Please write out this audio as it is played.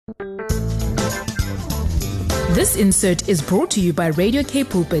This insert is brought to you by Radio K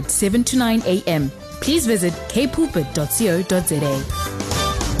Pulpit 7 to 9 a.m. Please visit kpulpit.co.za.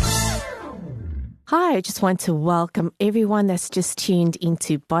 Hi, I just want to welcome everyone that's just tuned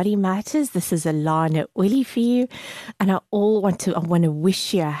into Body Matters. This is Alana Willie for you, and I want to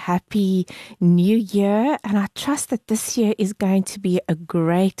wish you a happy new year, and I trust that this year is going to be a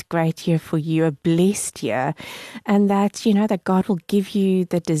great year for you, a blessed year, and that that God will give you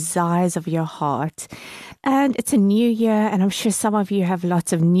the desires of your heart. And it's a new year, and I'm sure some of you have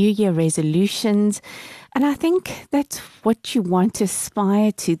lots of New Year resolutions. And I think that's what you want to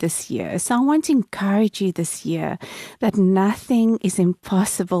aspire to this year. So I want to encourage you this year that nothing is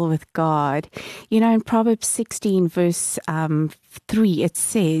impossible with God. In Proverbs 16 verse 3, it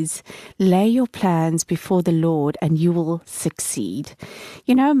says, lay your plans before the Lord and you will succeed.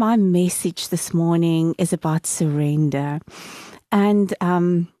 My message this morning is about surrender. And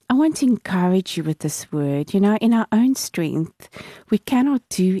I want to encourage you with this word. In our own strength, we cannot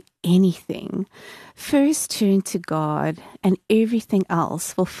do anything. First, turn to God and everything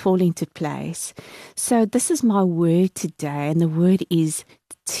else will fall into place. So this is my word today, and the word is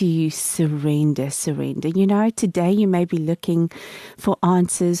to surrender. Today you may be looking for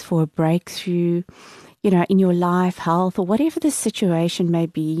answers, for a breakthrough, in your life, health, or whatever the situation may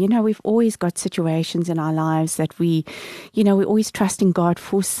be. We've always got situations in our lives that we always trust in God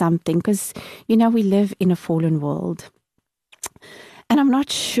for something because, we live in a fallen world. And I'm not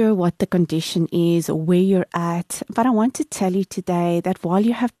sure what the condition is or where you're at, but I want to tell you today that while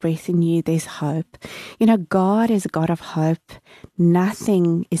you have breath in you, there's hope. God is a God of hope.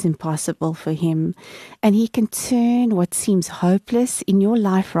 Nothing is impossible for him. And he can turn what seems hopeless in your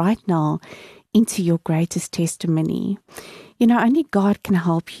life right now into your greatest testimony. Only God can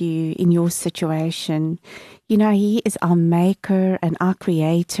help you in your situation. He is our maker and our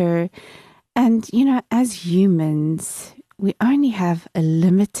creator. And, as humans, we only have a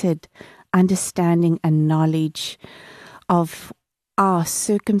limited understanding and knowledge of our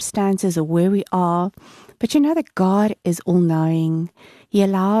circumstances or where we are. But that God is all-knowing. He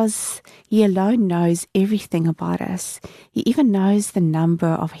alone knows everything about us. He even knows the number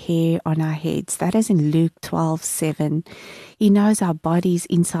of hair on our heads. That is in Luke 12:7. He knows our bodies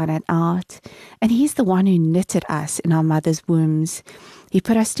inside and out. And he's the one who knitted us in our mother's wombs. He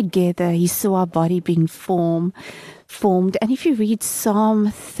put us together. He saw our body being formed. And if you read Psalm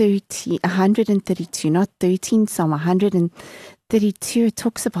 132, not 13, Psalm 132, it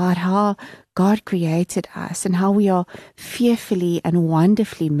talks about how God created us and how we are fearfully and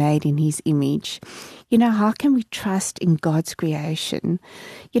wonderfully made in his image. How can we trust in God's creation?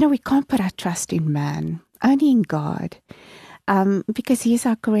 We can't put our trust in man, only in God, because he is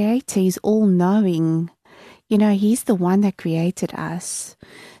our creator. He's all-knowing. He's the one that created us.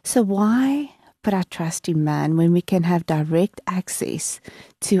 So why put our trust in man when we can have direct access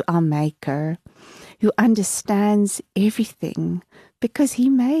to our maker, who understands everything because he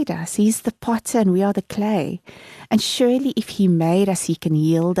made us? He's the potter and we are the clay. And surely if he made us, he can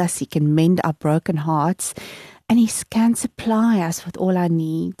heal us, he can mend our broken hearts, and he can supply us with all our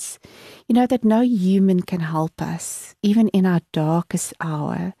needs. That no human can help us, even in our darkest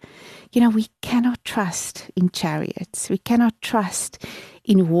hour. We cannot trust in chariots. We cannot trust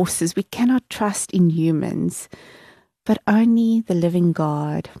in horses. We cannot trust in humans, but only the living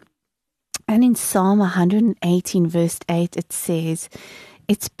God. And in Psalm 118 verse 8, it says,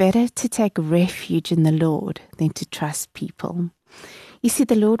 it's better to take refuge in the Lord than to trust people. You see,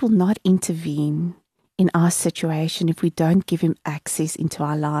 the Lord will not intervene in our situation if we don't give him access into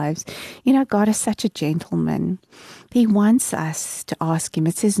our lives. God is such a gentleman. He wants us to ask him.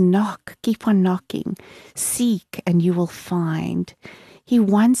 It says, knock, keep on knocking, seek, and you will find. He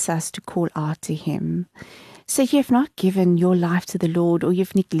wants us to call out to him. So if you have not given your life to the Lord, or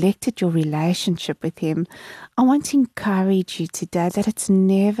you've neglected your relationship with him, I want to encourage you today that it's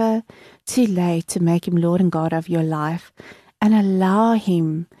never too late to make him Lord and God of your life and allow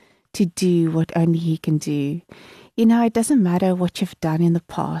him to do what only he can do. It doesn't matter what you've done in the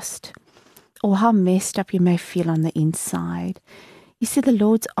past or how messed up you may feel on the inside. You see, the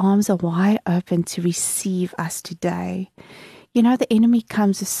Lord's arms are wide open to receive us today. The enemy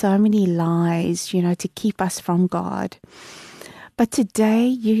comes with so many lies, to keep us from God. But today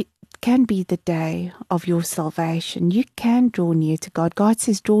you can be the day of your salvation. You can draw near to God. God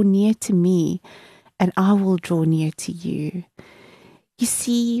says, draw near to me and I will draw near to you. You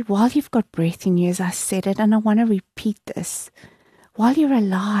see, while you've got breath in you, as I said it, and I want to repeat this, while you're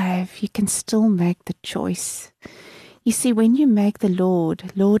alive, you can still make the choice. You see, when you make the Lord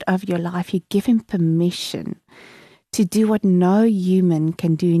of your life, you give him permission to do what no human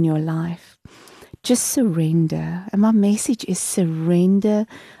can do in your life, just surrender. And my message is surrender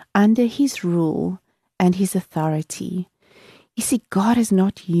under His rule and His authority. You see, God is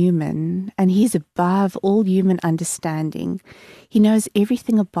not human, and He's above all human understanding. He knows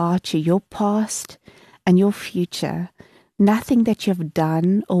everything about you, your past and your future. Nothing that you have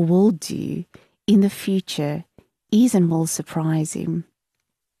done or will do in the future is and will surprise Him.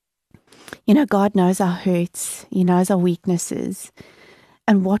 You know, God knows our hurts. He knows our weaknesses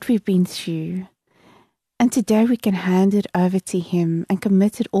and what we've been through. And today we can hand it over to Him and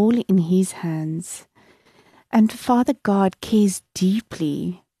commit it all in His hands. And Father God cares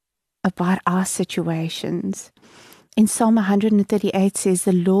deeply about our situations. In Psalm 138 says,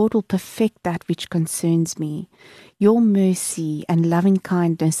 "The Lord will perfect that which concerns me. Your mercy and loving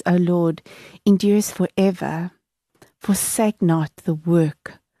kindness, O Lord, endures forever. Forsake not the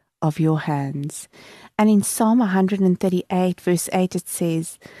work of your hands." And in Psalm 138 verse 8 it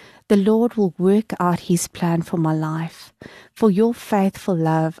says, "The Lord will work out His plan for my life. For your faithful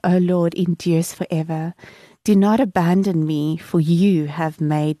love, O Lord, endures forever. Do not abandon me, for you have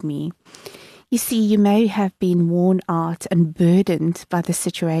made me." You see, you may have been worn out and burdened by the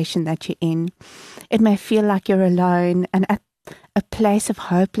situation that you're in. It may feel like you're alone and at a place of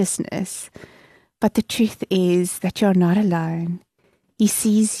hopelessness. But the truth is that you're not alone. He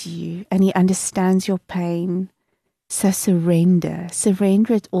sees you and He understands your pain. So surrender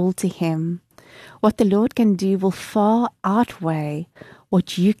it all to Him. What the Lord can do will far outweigh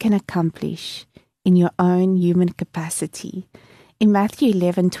what you can accomplish in your own human capacity. In Matthew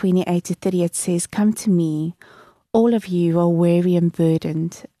 11:28-30 it says, "Come to me, all of you are weary and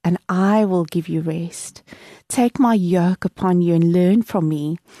burdened, and I will give you rest. Take my yoke upon you and learn from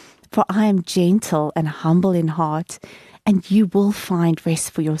me, for I am gentle and humble in heart, and you will find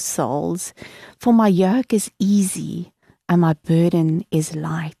rest for your souls. For my yoke is easy and my burden is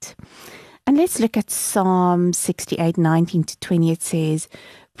light." And let's look at Psalm 68:19-20. It says,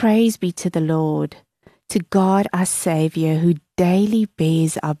 "Praise be to the Lord, to God our Savior, who daily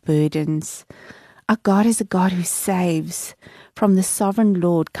bears our burdens." Our God is a God who saves. From the sovereign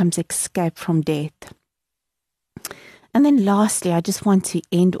Lord comes escape from death. And then lastly, I just want to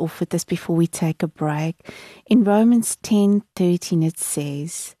end off with this before we take a break. In Romans 10:13 it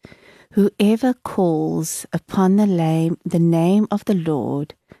says, "Whoever calls upon the name of the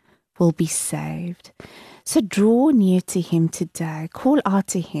Lord will be saved." So draw near to Him today, call out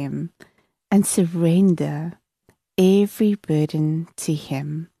to Him, and surrender every burden to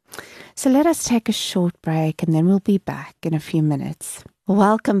Him. So let us take a short break and then we'll be back in a few minutes.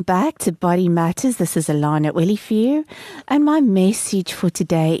 Welcome back to Body Matters. This is Alana Willifear, and my message for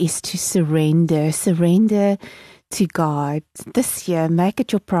today is to surrender. Surrender to God. This year, make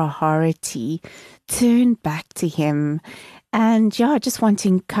it your priority. Turn back to Him. And I just want to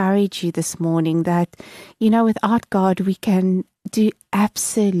encourage you this morning that, without God, we can do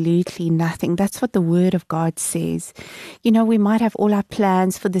absolutely nothing. That's what the Word of God says. We might have all our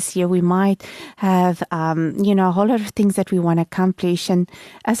plans for this year. We might have, a whole lot of things that we want to accomplish. And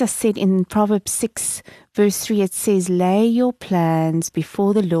as I said in Proverbs 6, verse 3, it says, "Lay your plans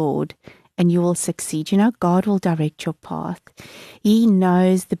before the Lord, and you will succeed." God will direct your path. He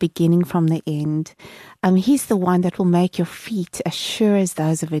knows the beginning from the end. He's the one that will make your feet as sure as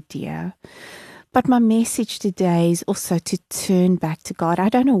those of a deer. But my message today is also to turn back to God. I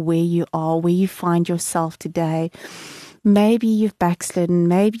don't know where you are, where you find yourself today. Maybe you've backslidden,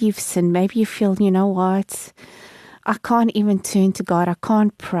 maybe you've sinned, maybe you feel, what? I can't even turn to God, I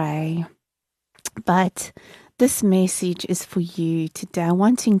can't pray. But this message is for you today. I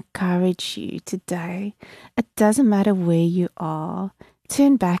want to encourage you today. It doesn't matter where you are.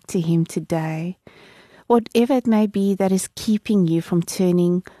 Turn back to Him today. Whatever it may be that is keeping you from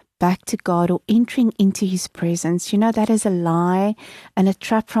turning back to God or entering into His presence, that is a lie and a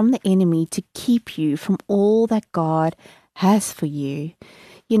trap from the enemy to keep you from all that God has for you.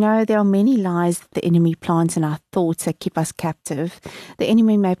 There are many lies that the enemy plants in our thoughts that keep us captive. The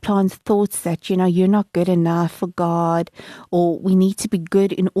enemy may plant thoughts that, you're not good enough for God, or we need to be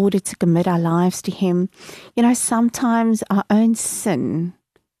good in order to commit our lives to Him. Sometimes our own sin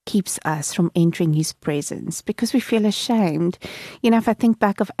keeps us from entering His presence because we feel ashamed. If I think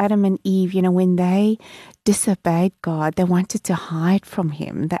back of Adam and Eve, when they disobeyed God, they wanted to hide from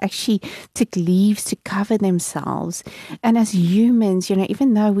Him. They actually took leaves to cover themselves. And as humans,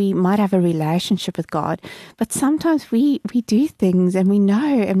 even though we might have a relationship with God, but sometimes we do things and we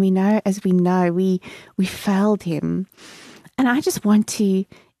know we failed Him. And I just want to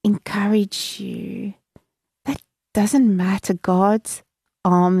encourage you that doesn't matter. God's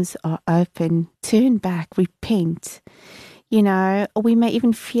arms are open. Turn back, repent. Or we may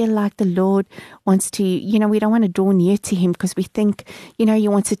even feel like the Lord wants to, we don't want to draw near to him because we think, he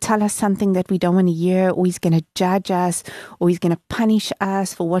wants to tell us something that we don't want to hear, or he's going to judge us, or he's going to punish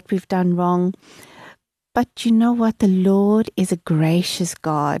us for what we've done wrong. But you know what? The Lord is a gracious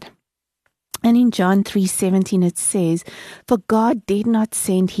God. And in John 3:17 it says, "For God did not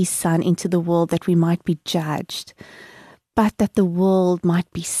send his Son into the world that we might be judged, but that the world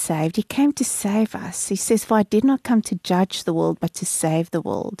might be saved." He came to save us. He says, "For I did not come to judge the world, but to save the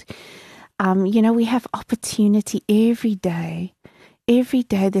world." We have opportunity every day. Every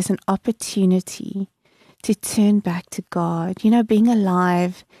day there's an opportunity to turn back to God. Being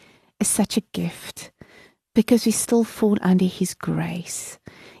alive is such a gift because we still fall under his grace.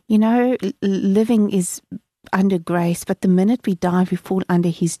 Living is under grace, but the minute we die, we fall under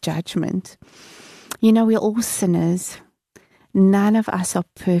his judgment. We're all sinners. None of us are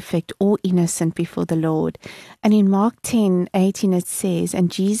perfect or innocent before the Lord. And in Mark 10:18 it says, "And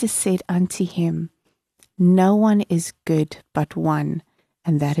Jesus said unto him, No one is good but one,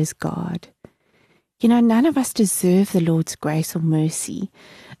 and that is God." None of us deserve the Lord's grace or mercy.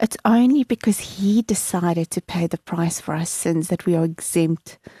 It's only because he decided to pay the price for our sins that we are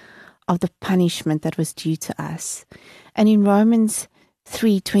exempt of the punishment that was due to us. And in Romans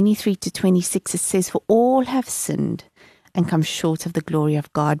 3:23-26 it says, "For all have sinned and come short of the glory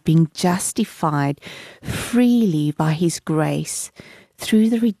of God, being justified freely by his grace through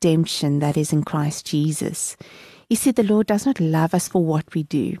the redemption that is in Christ Jesus." You see, the Lord does not love us for what we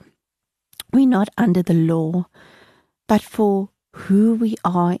do. We're not under the law, but for who we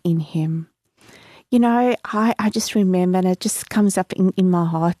are in him. I just remember, and it just comes up in my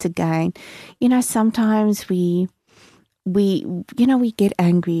heart again. Sometimes we get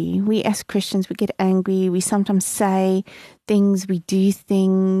angry. We as Christians, we get angry. We sometimes say things, we do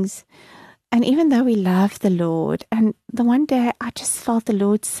things. And even though we love the Lord, and the one day I just felt the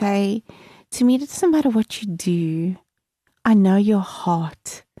Lord say to me, it doesn't matter what you do. I know your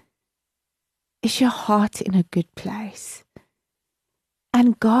heart. Is your heart in a good place?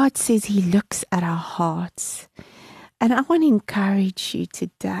 And God says he looks at our hearts. And I want to encourage you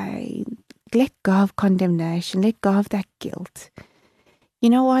today, let go of condemnation, let go of that guilt.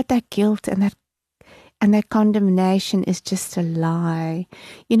 You know what? That guilt and that condemnation is just a lie.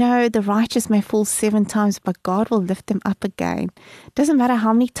 The righteous may fall 7 times, but God will lift them up again. Doesn't matter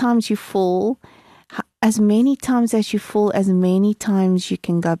how many times you fall, as many times as you fall, as many times you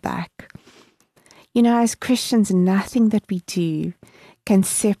can go back. As Christians, nothing that we do can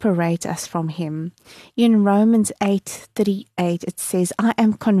separate us from him. In Romans 8:38, it says, "I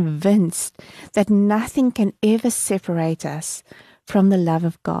am convinced that nothing can ever separate us from the love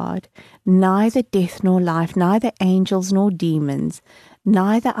of God, neither death nor life, neither angels nor demons,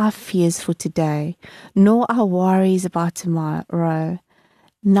 neither our fears for today, nor our worries about tomorrow.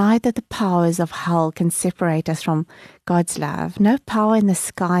 Neither the powers of hell can separate us from God's love. No power in the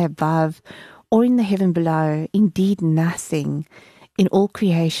sky above or in the heaven below, indeed nothing in all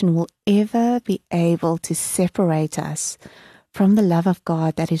creation will ever be able to separate us from the love of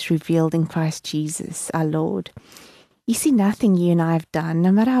God that is revealed in Christ Jesus, our Lord." You see, nothing you and I have done,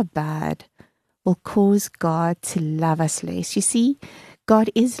 no matter how bad, will cause God to love us less. You see, God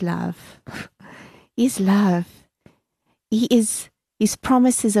is love. He's love. His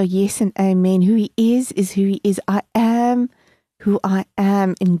promises are yes and amen. Who he is who he is. I am who I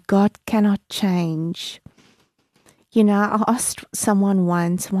am, and God cannot change. I asked someone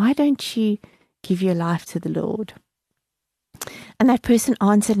once, "Why don't you give your life to the Lord?" And that person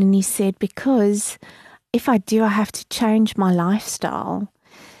answered and he said, "Because if I do, I have to change my lifestyle."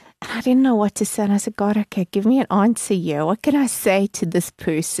 And I didn't know what to say. And I said, "God, okay, give me an answer here. What can I say to this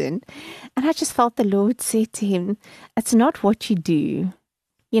person?" And I just felt the Lord said to him, "It's not what you do.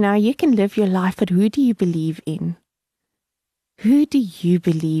 You can live your life, but who do you believe in? Who do you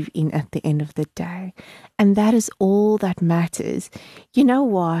believe in at the end of the day?" And that is all that matters. You know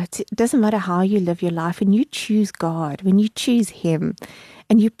what? It doesn't matter how you live your life. When you choose God, when you choose him,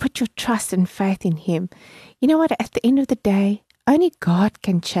 and you put your trust and faith in him, you know what? At the end of the day, only God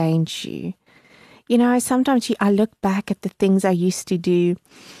can change you. Sometimes I look back at the things I used to do,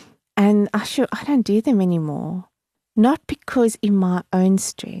 and I don't do them anymore. Not because in my own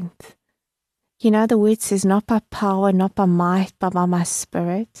strength. The word says, not by power, not by might, but by my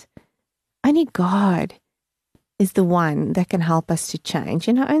spirit. Only God is the one that can help us to change.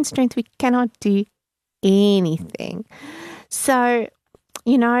 In our own strength, we cannot do anything. So,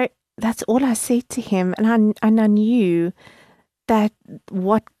 that's all I said to him. And I knew that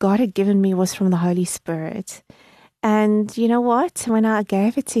what God had given me was from the Holy Spirit. And you know what? When I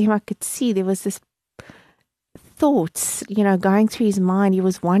gave it to him, I could see there was this thoughts, going through his mind. He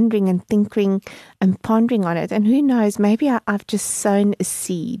was wondering and thinking and pondering on it. And who knows, maybe I've just sown a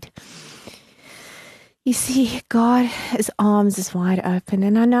seed. You see, God's arms is wide open.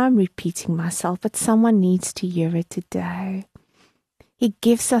 And I know I'm repeating myself, but someone needs to hear it today. He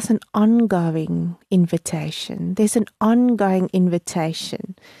gives us an ongoing invitation. There's an ongoing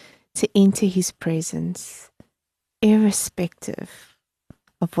invitation to enter his presence, irrespective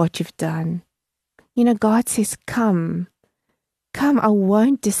of what you've done. God says, come, I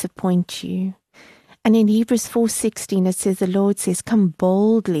won't disappoint you. And in Hebrews 4:16, it says, the Lord says, come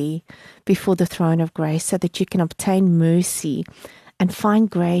boldly before the throne of grace so that you can obtain mercy and find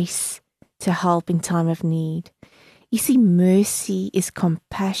grace to help in time of need. You see, mercy is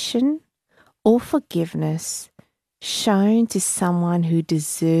compassion or forgiveness shown to someone who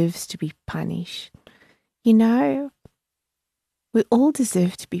deserves to be punished. We all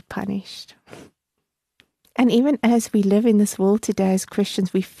deserve to be punished. And even as we live in this world today as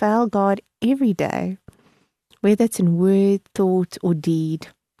Christians, we fail God every day, whether it's in word, thought, or deed.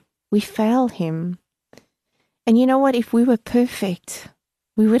 We fail him. And you know what? If we were perfect,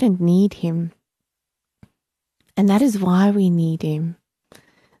 we wouldn't need him. And that is why we need him.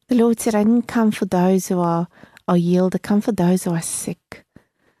 The Lord said, I didn't come for those who are healed. I come for those who are sick.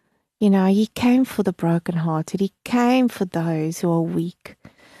 He came for the brokenhearted. He came for those who are weak.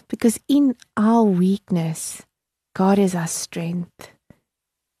 Because in our weakness, God is our strength.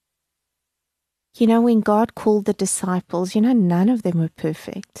 When God called the disciples, none of them were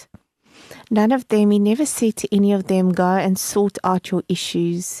perfect. None of them, he never said to any of them, go and sort out your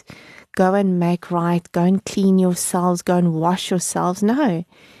issues. Go and make right. Go and clean yourselves. Go and wash yourselves. No.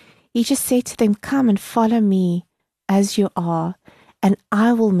 He just said to them, come and follow me as you are, and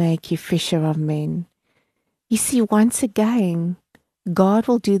I will make you fisher of men. You see, once again, God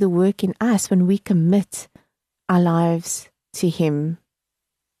will do the work in us when we commit our lives to him.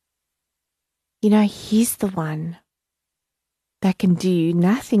 He's the one that can do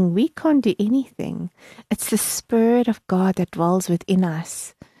nothing. We can't do anything. It's the Spirit of God that dwells within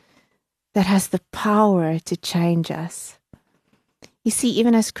us that has the power to change us. You see,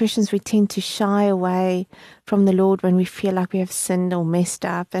 even as Christians, we tend to shy away from the Lord when we feel like we have sinned or messed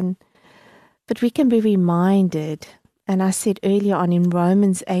up. But we can be reminded. And I said earlier on in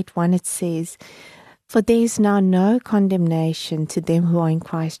Romans 8:1, it says, for there is now no condemnation to them who are in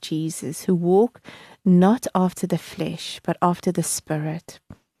Christ Jesus, who walk not after the flesh, but after the Spirit.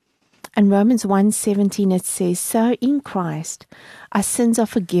 And Romans 1:17, it says, so in Christ our sins are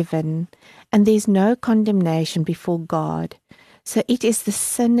forgiven, and there is no condemnation before God. So it is the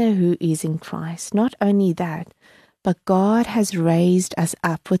sinner who is in Christ. Not only that, but God has raised us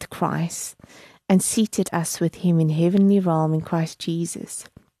up with Christ and seated us with him in heavenly realm in Christ Jesus.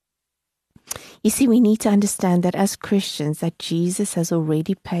 You see, we need to understand that as Christians, that Jesus has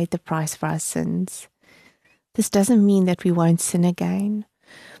already paid the price for our sins. This doesn't mean that we won't sin again,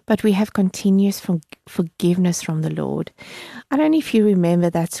 but we have continuous forgiveness from the Lord. I don't know if you remember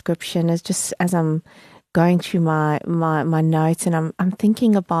that scripture, and it's just as I'm going through my notes, and I'm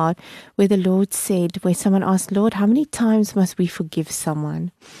thinking about where the Lord said, where someone asked, Lord, how many times must we forgive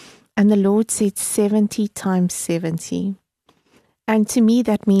someone? And the Lord said 70 times 70. And to me,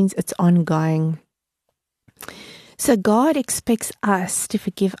 that means it's ongoing. So God expects us to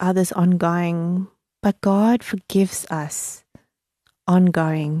forgive others ongoing, but God forgives us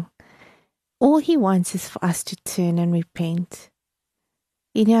ongoing. All he wants is for us to turn and repent.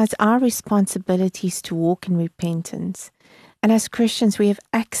 It's our responsibilities to walk in repentance. And as Christians, we have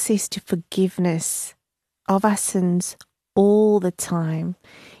access to forgiveness of our sins all the time.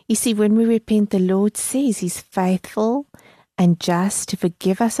 You see, when we repent, the Lord says he's faithful and just to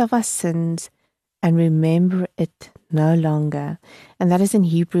forgive us of our sins and remember it no longer. And that is in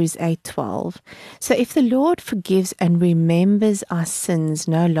Hebrews 8:12. So if the Lord forgives and remembers our sins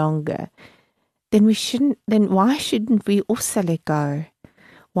no longer, then why shouldn't we also let go?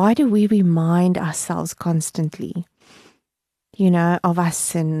 Why do we remind ourselves constantly, of our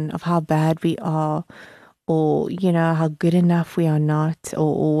sin, of how bad we are, or, how good enough we are not,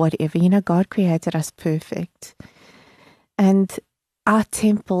 or whatever? God created us perfect. And our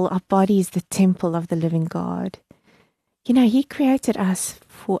temple, our body is the temple of the living God. He created us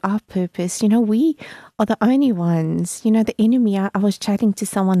for our purpose. We are the only ones. The enemy, I was chatting to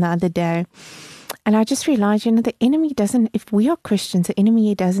someone the other day, and I just realized, the enemy doesn't, if we are Christians, the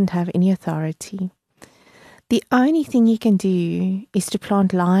enemy doesn't have any authority. The only thing he can do is to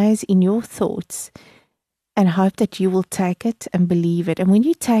plant lies in your thoughts and hope that you will take it and believe it. And when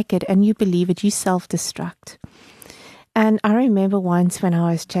you take it and you believe it, you self-destruct. And I remember once when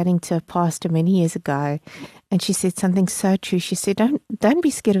I was chatting to a pastor many years ago, and she said something so true. She said, don't be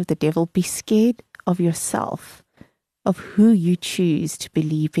scared of the devil, be scared of yourself, of who you choose to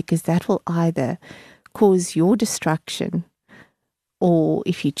believe, because that will either cause your destruction, or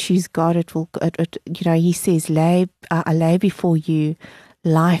if you choose God, it will, he says, I lay before you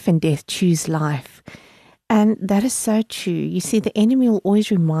life and death, choose life. And that is so true. You see, the enemy will always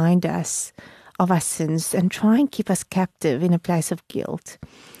remind us of our sins and try and keep us captive in a place of guilt.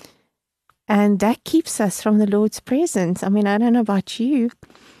 And that keeps us from the Lord's presence. I mean, I don't know about you,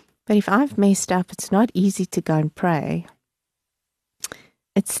 but if I've messed up, it's not easy to go and pray.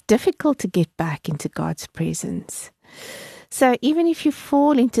 It's difficult to get back into God's presence. So even if you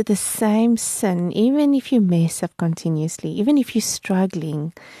fall into the same sin, even if you mess up continuously, even if you're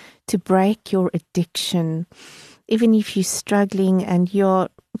struggling to break your addiction, even if you're struggling and you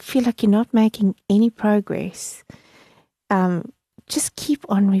feel like you're not making any progress, just keep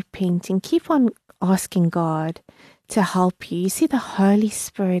on repenting, keep on asking God to help you. You see, the Holy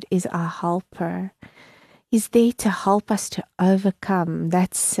Spirit is our helper. He's there to help us to overcome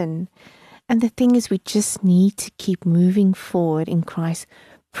that sin. And the thing is, we just need to keep moving forward in Christ,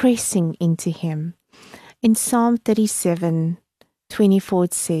 pressing into Him. In Psalm 37:24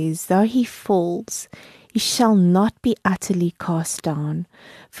 it says, though he falls, he shall not be utterly cast down,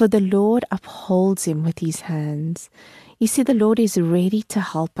 for the Lord upholds him with His hands. You see, the Lord is ready to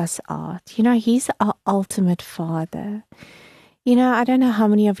help us out. He's our ultimate Father. I don't know how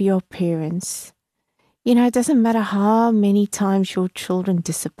many of your parents, it doesn't matter how many times your children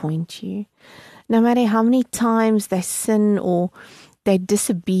disappoint you, no matter how many times they sin or they're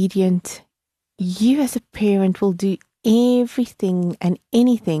disobedient, you as a parent will do everything and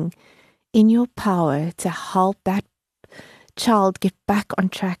anything in your power to help that child get back on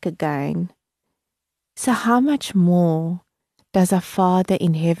track again. So how much more does our Father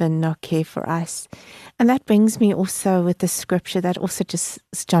in heaven not care for us? And that brings me also with the scripture that also just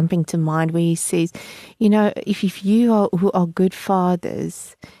is jumping to mind, where He says, if you who are good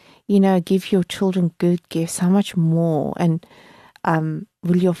fathers, give your children good gifts, how much more and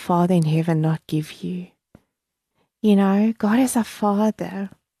will your Father in heaven not give you? God is our Father.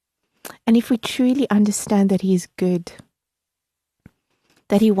 And if we truly understand that He is good,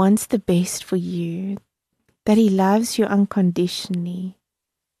 that He wants the best for you, that He loves you unconditionally,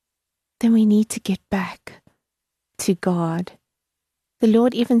 then we need to get back to God. The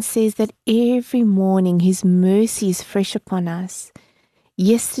Lord even says that every morning His mercy is fresh upon us.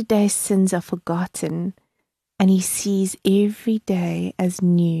 Yesterday's sins are forgotten, and He sees every day as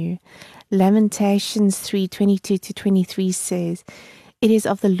new. Lamentations 3:22-23 says, it is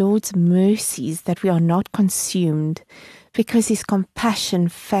of the Lord's mercies that we are not consumed, because His compassion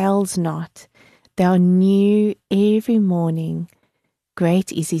fails not. They are new every morning.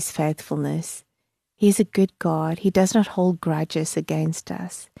 Great is His faithfulness. He is a good God. He does not hold grudges against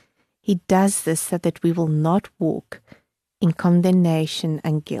us. He does this so that we will not walk in condemnation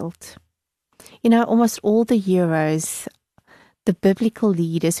and guilt. Almost all the heroes, the biblical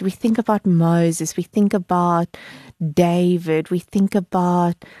leaders, we think about Moses, we think about David, we think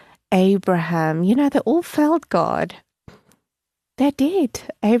about Abraham, they all failed God. They did.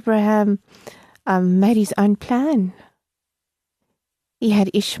 Abraham made his own plan. He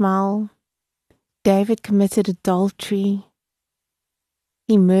had Ishmael. David committed adultery.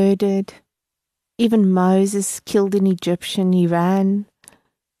 He murdered. Even Moses killed an Egyptian. He ran.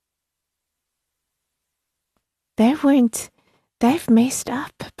 They've messed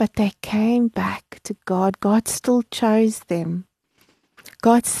up, but they came back to God. God still chose them.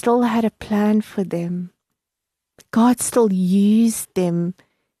 God still had a plan for them. God still used them,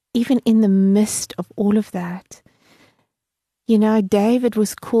 even in the midst of all of that. David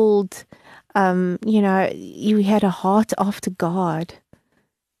was called, he had a heart after God.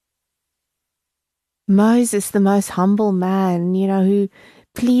 Moses, the most humble man, who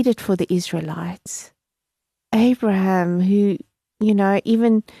pleaded for the Israelites. Abraham, who,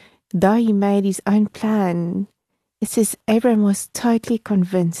 even though he made his own plan, it says Abraham was totally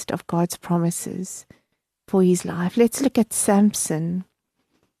convinced of God's promises for his life. Let's look at Samson.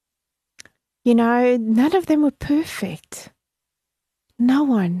 None of them were perfect. No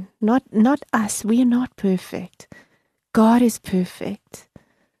one, not us. We are not perfect. God is perfect.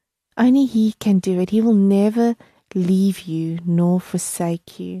 Only He can do it. He will never leave you nor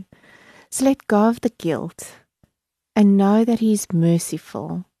forsake you. So let go of the guilt and know that He is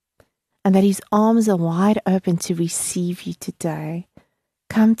merciful and that His arms are wide open to receive you today.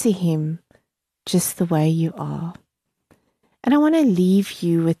 Come to Him just the way you are. And I want to leave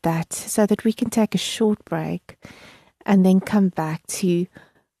you with that so that we can take a short break. and then come back to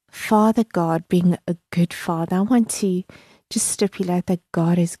Father God being a good Father. I want to just stipulate that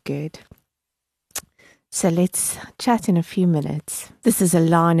God is good. So let's chat in a few minutes. This is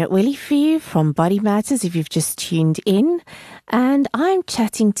Alana Willie for you from Body Matters if you've just tuned in. And I'm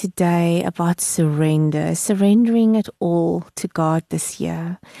chatting today about surrendering it all to God this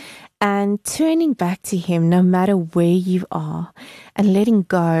year and turning back to Him no matter where you are and letting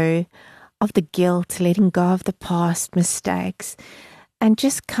go of the guilt, letting go of the past mistakes and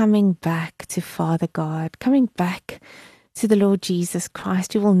just coming back to Father God, coming back to the Lord Jesus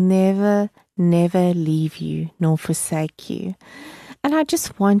Christ, who will never leave you nor forsake you. And I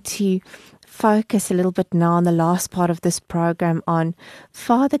just want to focus a little bit now on the last part of this program on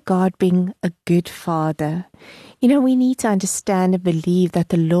Father God being a good Father. You know, we need to understand and believe that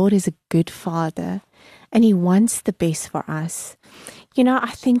the Lord is a good Father and He wants the best for us. You know,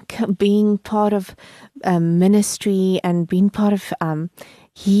 I think being part of ministry and being part of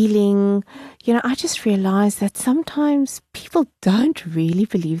healing, you know, I just realized that sometimes people don't really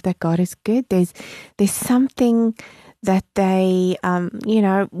believe that God is good. There's something that they, you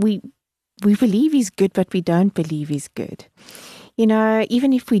know, we believe He's good, but we don't believe He's good. You know,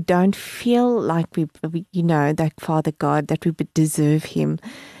 even if we don't feel like we you know, that Father God, that we deserve Him,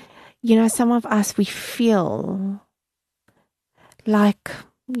 you know, some of us, we feel like,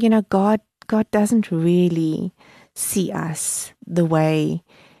 you know, God doesn't really see us the way,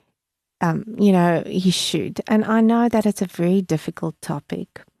 you know, He should. And I know that it's a very difficult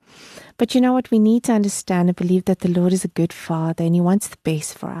topic. But you know what? We need to understand and believe that the Lord is a good Father and He wants the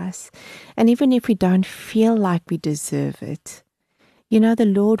best for us. And even if we don't feel like we deserve it, you know, the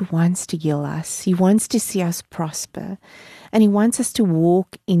Lord wants to heal us. He wants to see us prosper. And He wants us to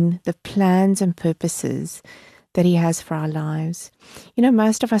walk in the plans and purposes that He has for our lives. You know,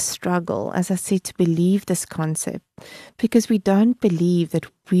 most of us struggle, as I said, to believe this concept because we don't believe that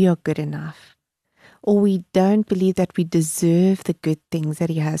we are good enough, or we don't believe that we deserve the good things that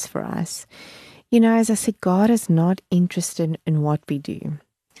He has for us. You know, as I said, God is not interested in what we do.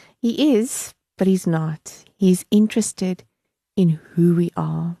 He is, but He's not. He's interested in who we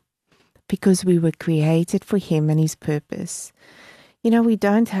are because we were created for Him and His purpose. You know, we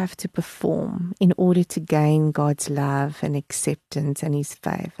don't have to perform in order to gain God's love and acceptance and His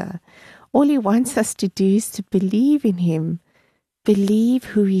favor. All He wants us to do is to believe in Him, believe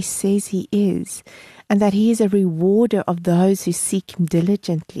who He says He is, and that He is a rewarder of those who seek Him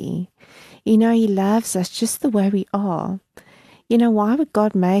diligently. You know, He loves us just the way we are. You know, why would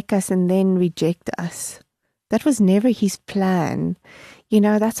God make us and then reject us? That was never His plan. You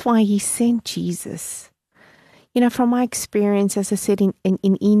know, that's why He sent Jesus. You know, from my experience, as I said, in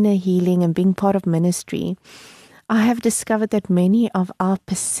inner healing and being part of ministry, I have discovered that many of our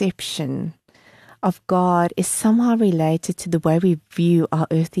perception of God is somehow related to the way we view our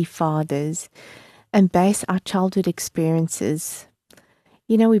earthly fathers and base our childhood experiences.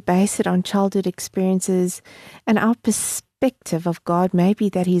 You know, we base it on childhood experiences, and our perspective of God may be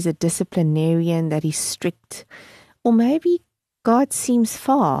that He's a disciplinarian, that He's strict, or maybe God seems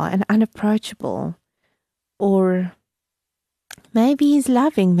far and unapproachable. Or maybe He's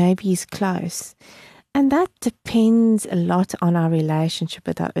loving, maybe He's close. And that depends a lot on our relationship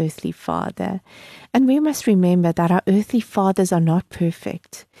with our earthly Father. And we must remember that our earthly fathers are not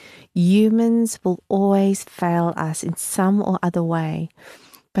perfect. Humans will always fail us in some or other way.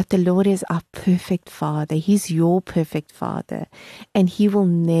 But the Lord is our perfect Father. He's your perfect Father, and He will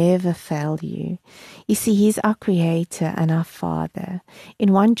never fail you. You see, He's our Creator and our Father.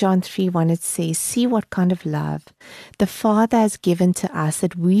 In 1 John 3:1 it says, "See what kind of love the Father has given to us,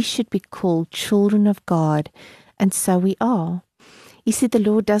 that we should be called children of God, and so we are." You see, the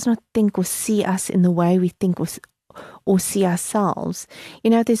Lord does not think or see us in the way we think or see ourselves. You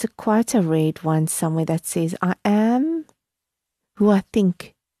know, there's a quote I read once somewhere that says, "I am who I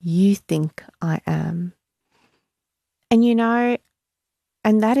think you think I am." And you know,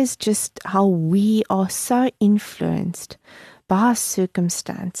 and that is just how we are so influenced by our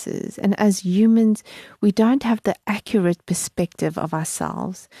circumstances. And as humans, we don't have the accurate perspective of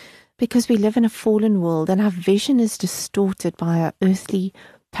ourselves because we live in a fallen world and our vision is distorted by our earthly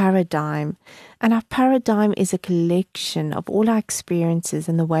paradigm. And our paradigm is a collection of all our experiences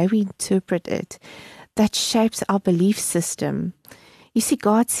and the way we interpret it that shapes our belief system. You see,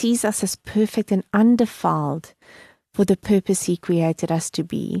 God sees us as perfect and undefiled for the purpose He created us to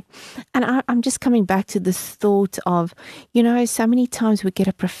be. And I'm just coming back to this thought of, you know, so many times we get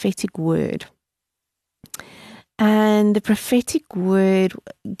a prophetic word. And the prophetic word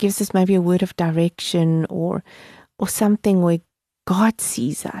gives us maybe a word of direction or something where God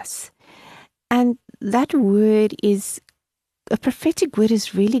sees us. And that word is, a prophetic word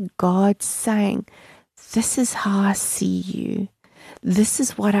is really God saying, this is how I see you. This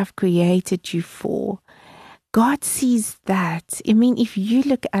is what I've created you for. God sees that. I mean, if you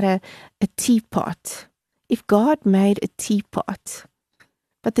look at a teapot, if God made a teapot,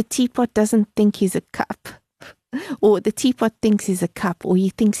 but the teapot doesn't think he's a cup, or the teapot thinks he's a cup, or he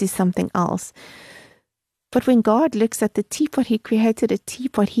thinks he's something else. But when God looks at the teapot, he created a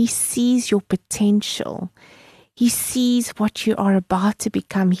teapot. He sees your potential. He sees what you are about to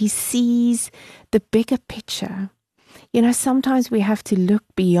become. He sees the bigger picture. You know, sometimes we have to look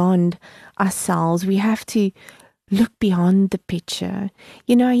beyond ourselves. We have to look beyond the picture.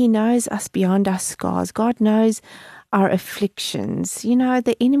 You know, he knows us beyond our scars. God knows our afflictions. You know,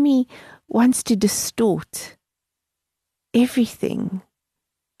 the enemy wants to distort everything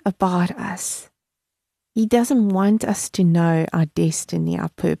about us. He doesn't want us to know our destiny, our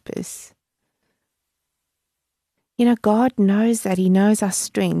purpose. You know, God knows that. He knows our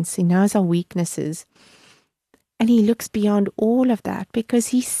strengths. He knows our weaknesses. And he looks beyond all of that because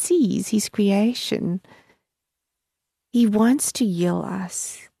he sees his creation. He wants to heal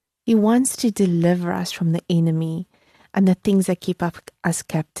us. He wants to deliver us from the enemy and the things that keep us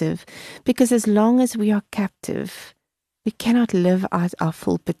captive. Because as long as we are captive, we cannot live out our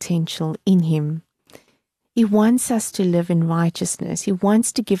full potential in him. He wants us to live in righteousness. He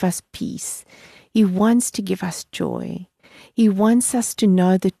wants to give us peace. He wants to give us joy. He wants us to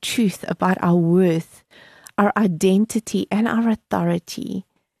know the truth about our worth, our identity, and our authority,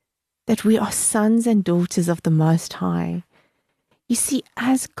 that we are sons and daughters of the Most High. You see,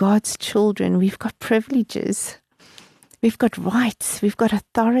 as God's children, we've got privileges, we've got rights, we've got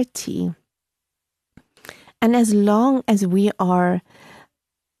authority. And as long as we are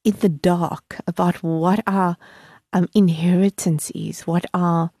in the dark about what our inheritance is, what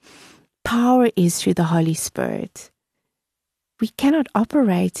our power is through the Holy Spirit, we cannot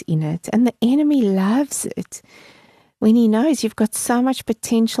operate in it. And the enemy loves it when he knows you've got so much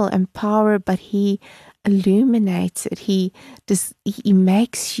potential and power, but he illuminates it. He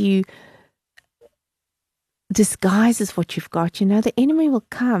makes you, disguises what you've got. You know, the enemy will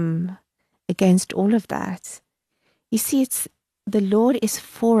come against all of that. You see, the Lord is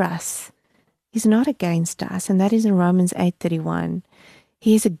for us. He's not against us. And that is in Romans 8:31.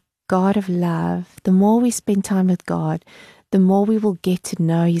 He is a God of love. The more we spend time with God, the more we will get to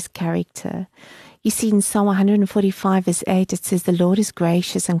know his character. You see, in Psalm 145 verse 8, it says, the Lord is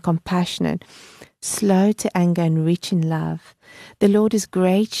gracious and compassionate, slow to anger and rich in love. The Lord is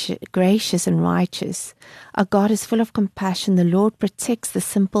gracious and righteous. Our God is full of compassion. The Lord protects the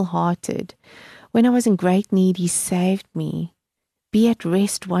simple-hearted. When I was in great need, he saved me. Be at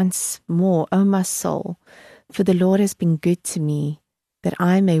rest once more, O my soul, for the Lord has been good to me, that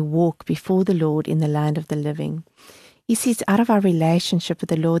I may walk before the Lord in the land of the living. You see, it's out of our relationship with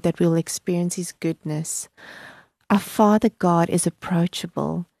the Lord that we will experience his goodness. Our Father God is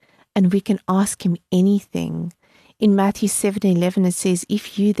approachable, and we can ask him anything. In Matthew 7:11, it says,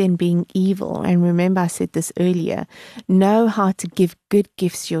 if you then being evil, and remember I said this earlier, know how to give good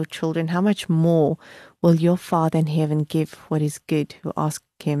gifts to your children, how much more will your Father in heaven give what is good who ask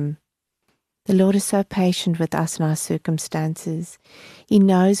him? The Lord is so patient with us in our circumstances. He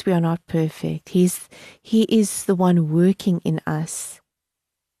knows we are not perfect. He is the one working in us,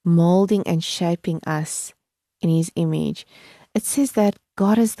 molding and shaping us in his image. It says that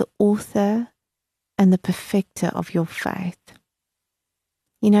God is the author and the perfecter of your faith.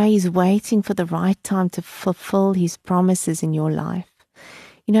 You know, he's waiting for the right time to fulfill his promises in your life.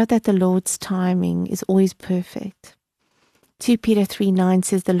 You know that the Lord's timing is always perfect. 2 Peter 3:9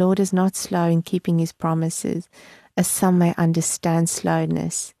 says, the Lord is not slow in keeping his promises, as some may understand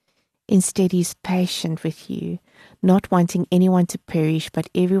slowness. Instead, he is patient with you, not wanting anyone to perish, but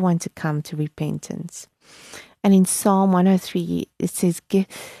everyone to come to repentance. And in Psalm 103, it says,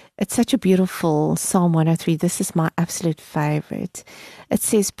 it's such a beautiful Psalm 103. This is my absolute favorite. It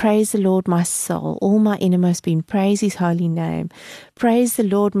says, praise the Lord, my soul, all my innermost being, praise his holy name. Praise the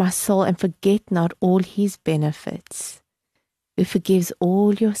Lord, my soul, and forget not all his benefits, who forgives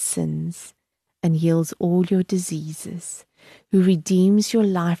all your sins and heals all your diseases, who redeems your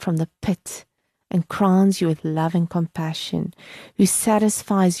life from the pit and crowns you with love and compassion, who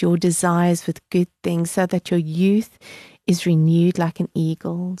satisfies your desires with good things so that your youth is renewed like an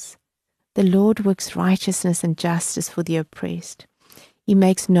eagle's. The Lord works righteousness and justice for the oppressed. He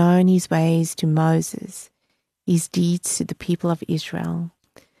makes known his ways to Moses, his deeds to the people of Israel.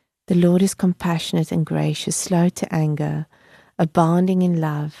 The Lord is compassionate and gracious, slow to anger, abounding in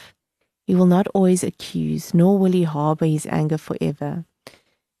love. He will not always accuse, nor will he harbor his anger forever.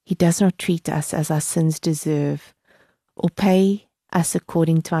 He does not treat us as our sins deserve, or pay us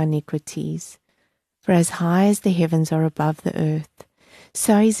according to our iniquities. For as high as the heavens are above the earth,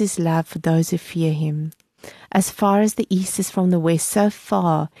 so is his love for those who fear him. As far as the east is from the west, so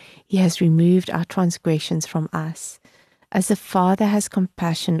far he has removed our transgressions from us. As the Father has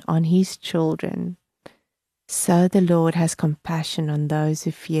compassion on his children, so the Lord has compassion on those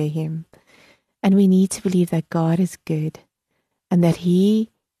who fear him. And we need to believe that God is good, and that he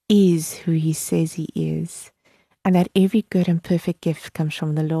is who he says he is, and that every good and perfect gift comes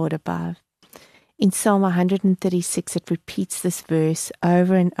from the Lord above. In Psalm 136, it repeats this verse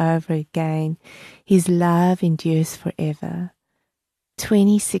over and over again. His love endures forever.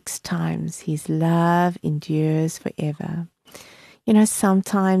 26 times, his love endures forever. You know,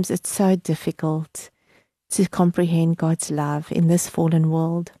 sometimes it's so difficult to comprehend God's love in this fallen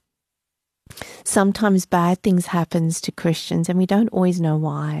world. Sometimes bad things happen to Christians and we don't always know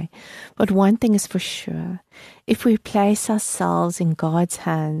why. But one thing is for sure, if we place ourselves in God's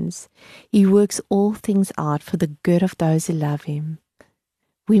hands, he works all things out for the good of those who love him.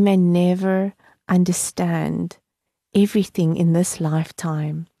 We may never understand everything in this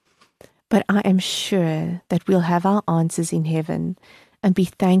lifetime, but I am sure that we'll have our answers in heaven and be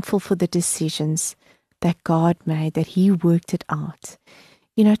thankful for the decisions that God made, that he worked it out.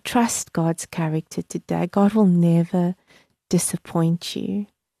 You know, trust God's character today. God will never disappoint you.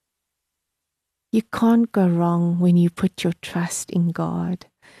 You can't go wrong when you put your trust in God.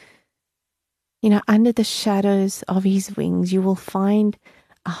 You know, under the shadows of his wings, you will find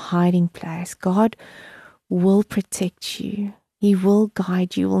a hiding place. God will protect you. He will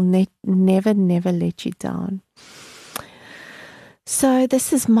guide you. He will never let you down. So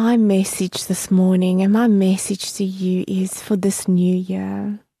this is my message this morning, and my message to you is for this new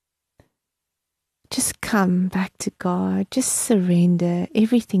year. Just come back to God. Just surrender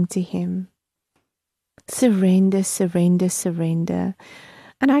everything to him. Surrender, surrender, surrender.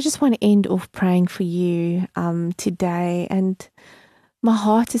 And I just want to end off praying for you today. And my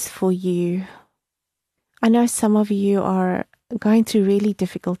heart is for you. I know some of you are going through really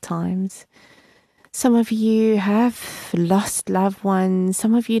difficult times. Some of you have lost loved ones.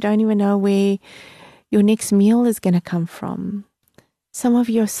 Some of you don't even know where your next meal is going to come from. Some of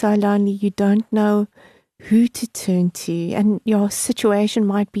you are so lonely you don't know who to turn to, and your situation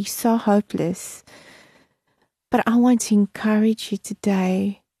might be so hopeless. But I want to encourage you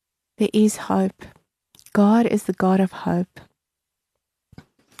today. There is hope. God is the God of hope.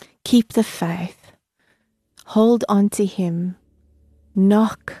 Keep the faith. Hold on to him.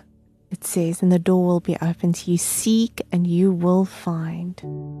 Knock, it says, and the door will be open to you. Seek and you will find.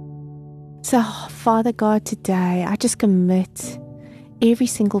 So, Father God, today I just commit every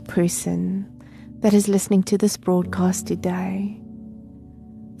single person that is listening to this broadcast today.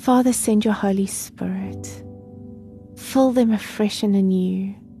 Father, send your Holy Spirit. Fill them afresh and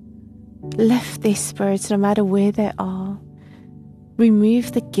anew. Lift their spirits no matter where they are.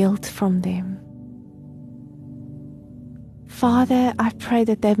 Remove the guilt from them. Father, I pray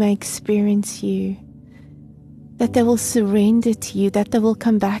that they may experience you, that they will surrender to you, that they will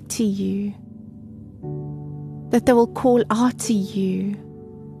come back to you, that they will call out to you,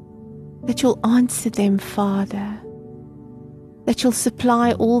 that you'll answer them, Father, that you'll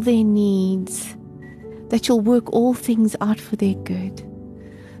supply all their needs, that you'll work all things out for their good.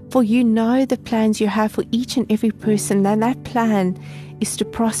 For you know the plans you have for each and every person, and that plan is to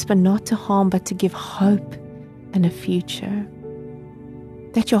prosper, not to harm, but to give hope and a future.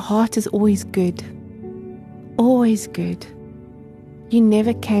 That your heart is always good. Always good. You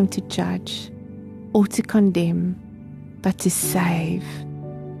never came to judge or to condemn, but to save.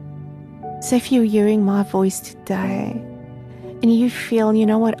 So if you're hearing my voice today and you feel, you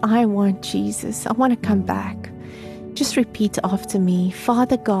know what, I want Jesus, I want to come back, just repeat after me.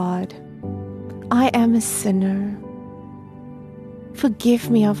 Father God, I am a sinner. Forgive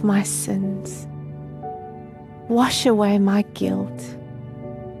me of my sins. Wash away my guilt.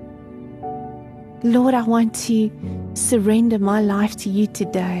 Lord, I want to surrender my life to you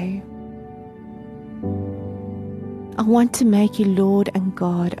today. I want to make you Lord and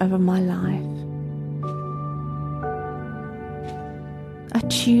God over my life. I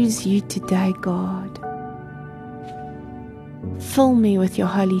choose you today, God. Fill me with your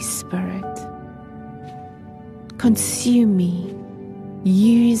Holy Spirit. Consume me.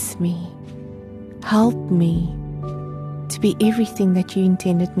 Use me. Help me to be everything that you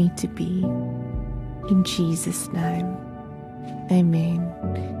intended me to be. In Jesus' name,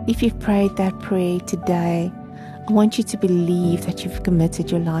 amen. If you've prayed that prayer today, I want you to believe that you've committed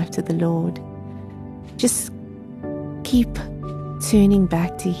your life to the Lord. Just keep turning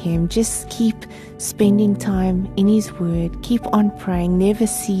back to Him. Just keep spending time in His Word. Keep on praying. Never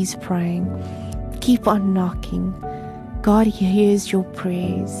cease praying. Keep on knocking. God hears your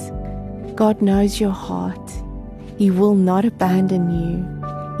prayers. God knows your heart. He will not abandon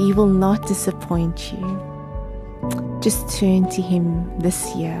you. He will not disappoint you. Just turn to Him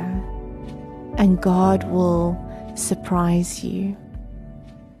this year, and God will surprise you.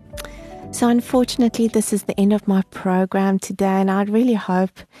 So unfortunately, this is the end of my program today, and I really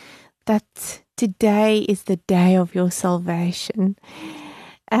hope that today is the day of your salvation.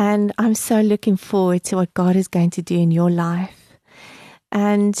 And I'm so looking forward to what God is going to do in your life.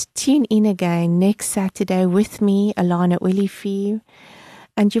 And tune in again next Saturday with me, Alana Willifew.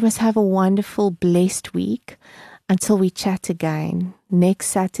 And you must have a wonderful, blessed week until we chat again next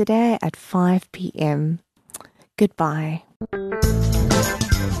Saturday at 5 p.m. Goodbye.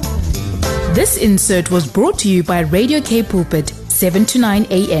 This insert was brought to you by Radio K Pulpit, 7 to 9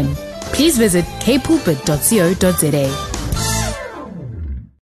 a.m. Please visit kpulpit.co.za.